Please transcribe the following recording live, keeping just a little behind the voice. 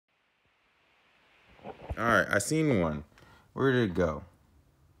All right, I seen one. Where did it go?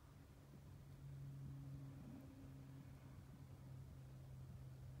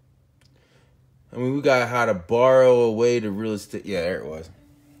 I mean, we got how to borrow a way to real estate. Yeah, there it was.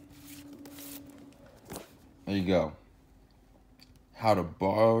 There you go. How to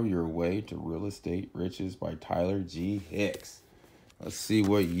Borrow Your Way to Real Estate Riches by Tyler G. Hicks. Let's see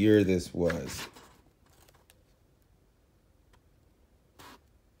what year this was.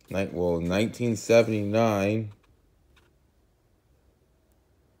 1979.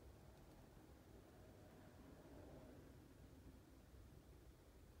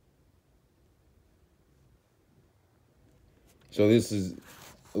 So this is,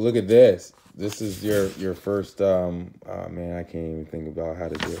 look at this. This is your first oh man, I can't even think about how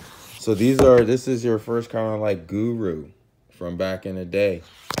to do it. So this is your first kind of like guru from back in the day.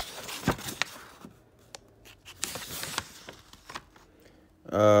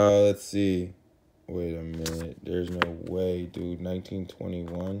 Let's see. Wait a minute. There's no way, dude.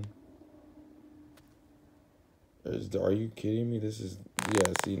 1921. Are you kidding me? This is,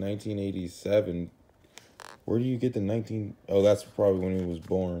 yeah, see, 1987. Where do you get the 19? Oh, that's probably when he was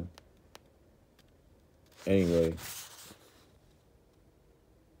born. Anyway.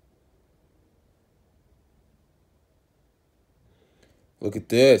 Look at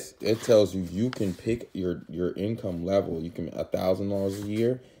this. It tells you can pick your income level. You can $1,000 a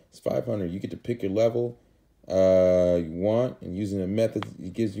year. It's 500. You get to pick your level you want, and using the method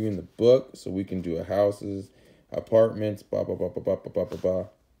it gives you in the book. So we can do a houses, apartments, blah blah blah blah blah blah blah blah.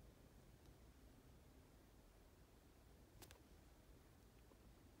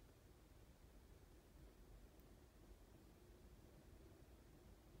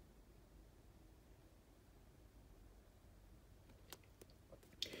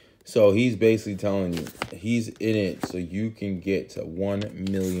 So he's basically telling you he's in it so you can get to $1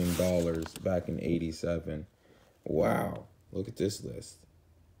 million back in 87. Wow. Look at this list.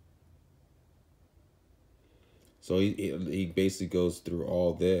 So he basically goes through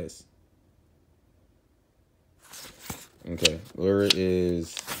all this. Okay, where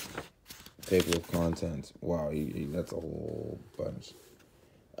is table of contents? Wow, that's a whole bunch.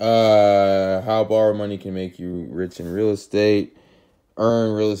 How borrow money can make you rich in real estate.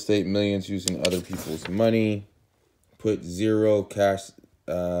 Earn real estate millions using other people's money. Put zero cash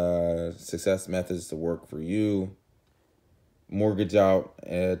success methods to work for you. Mortgage out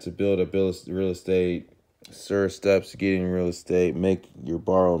to build a real estate. Steps to getting real estate. Make your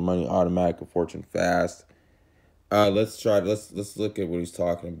borrowed money automatic, a fortune fast. Let's look at what he's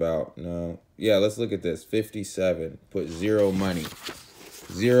talking about. No. Yeah, let's look at this. 57. Put zero money.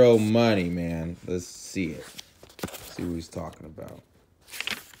 Zero money, man. Let's see it. See what he's talking about.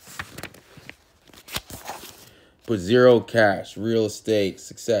 Put zero cash, real estate,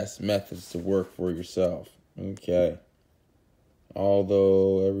 success, methods to work for yourself. Okay.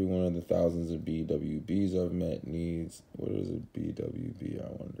 Although every one of the thousands of BWBs I've met needs, what is a BWB, I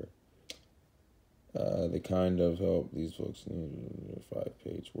wonder? The kind of help these folks need, a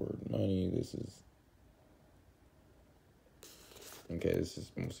 5-page word money. This is, okay, this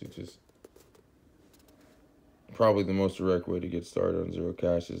is mostly just, probably the most direct way to get started on zero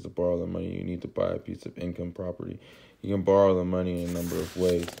cash is to borrow the money you need to buy a piece of income property. You can borrow the money in a number of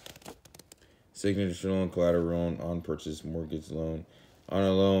ways. Signature loan, collateral loan, on purchase, mortgage loan. On a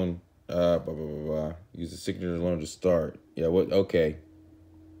loan, blah, blah, blah, blah. Use a signature loan to start. Yeah, what? Okay.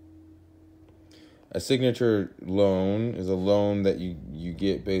 A signature loan is a loan that you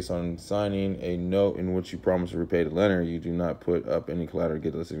get based on signing a note in which you promise to repay the lender. You do not put up any collateral to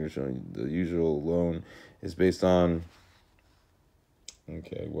get the signature loan. The usual loan is based on,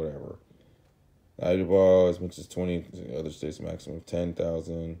 okay, whatever. I to borrow as much as 20, other states maximum of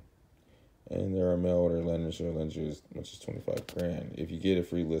 10,000. And there are mail order lenders who lend you as much as 25 grand. If you get a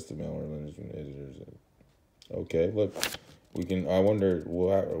free list of mail order lenders from editors. Okay, look, we can, I wonder,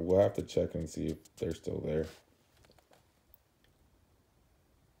 we'll have to check and see if they're still there.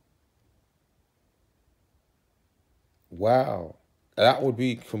 Wow. That would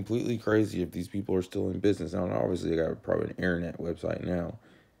be completely crazy if these people are still in business. Now, obviously, they got probably an internet website now.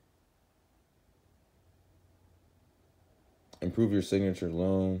 Improve your signature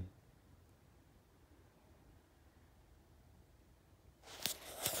loan.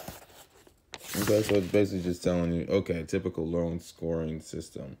 Okay, so it's basically just telling you, okay, typical loan scoring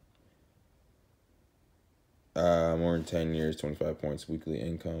system. More than 10 years, 25 points, weekly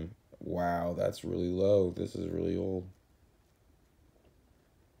income. Wow, that's really low. This is really old.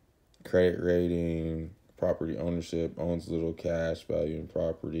 Credit rating, property ownership, owns little cash, value in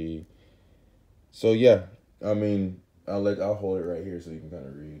property. So yeah, I mean, I'll hold it right here so you can kind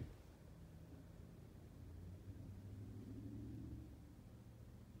of read.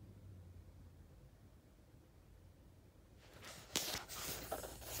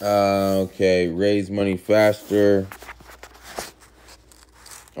 Okay, raise money faster.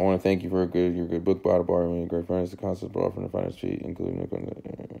 I want to thank you for your good book, Bottle Bar, and great finance. The concept of offering a finance fee, including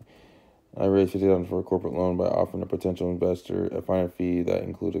I raised $50,000 for a corporate loan by offering a potential investor a finance fee that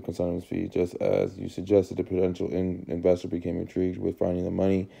included a consignment fee. Just as you suggested, the potential investor became intrigued with finding the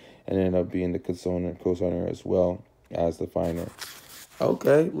money and ended up being the co-signer as well as the finer.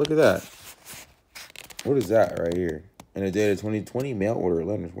 Okay, look at that. What is that right here? In a date of 2020, mail order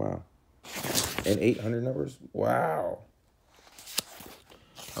letters. Wow. And 800 numbers. Wow.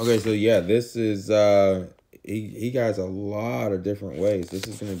 Okay, so yeah, this is he has a lot of different ways. This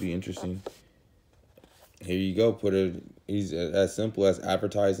is going to be interesting. Here you go. He's as simple as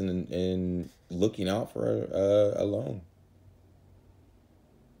advertising and looking out for a loan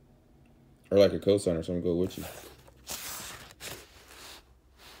or like a co-signer. Someone go with you.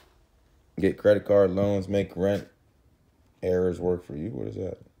 Get credit card loans, make rent errors work for you. What is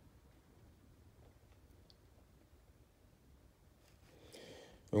that?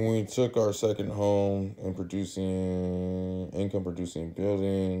 When we took our second home and income producing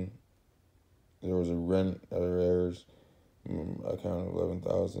building, there was a rent errors account of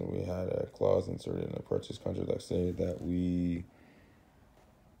 11,000. We had a clause inserted in the purchase contract that stated that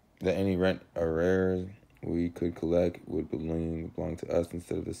any rent arrears we could collect would belong to us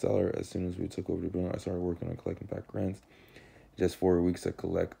instead of the seller. As soon as we took over the building, I started working on collecting back rents. Just 4 weeks, I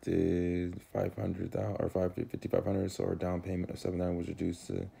collected $500 or $5,500. So our down payment of $7,900 was reduced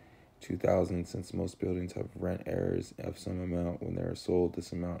to $2,000. Since most buildings have rent errors of some amount when they are sold,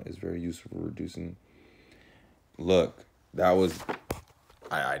 this amount is very useful for reducing. Look, that was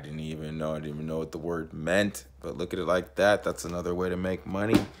I didn't even know. I didn't even know what the word meant. But look at it like that. That's another way to make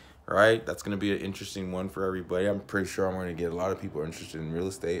money, right? That's going to be an interesting one for everybody. I'm pretty sure I'm going to get a lot of people interested in real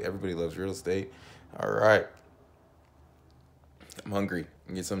estate. Everybody loves real estate. All right. I'm hungry.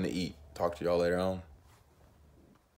 Get something to eat. Talk to y'all later on.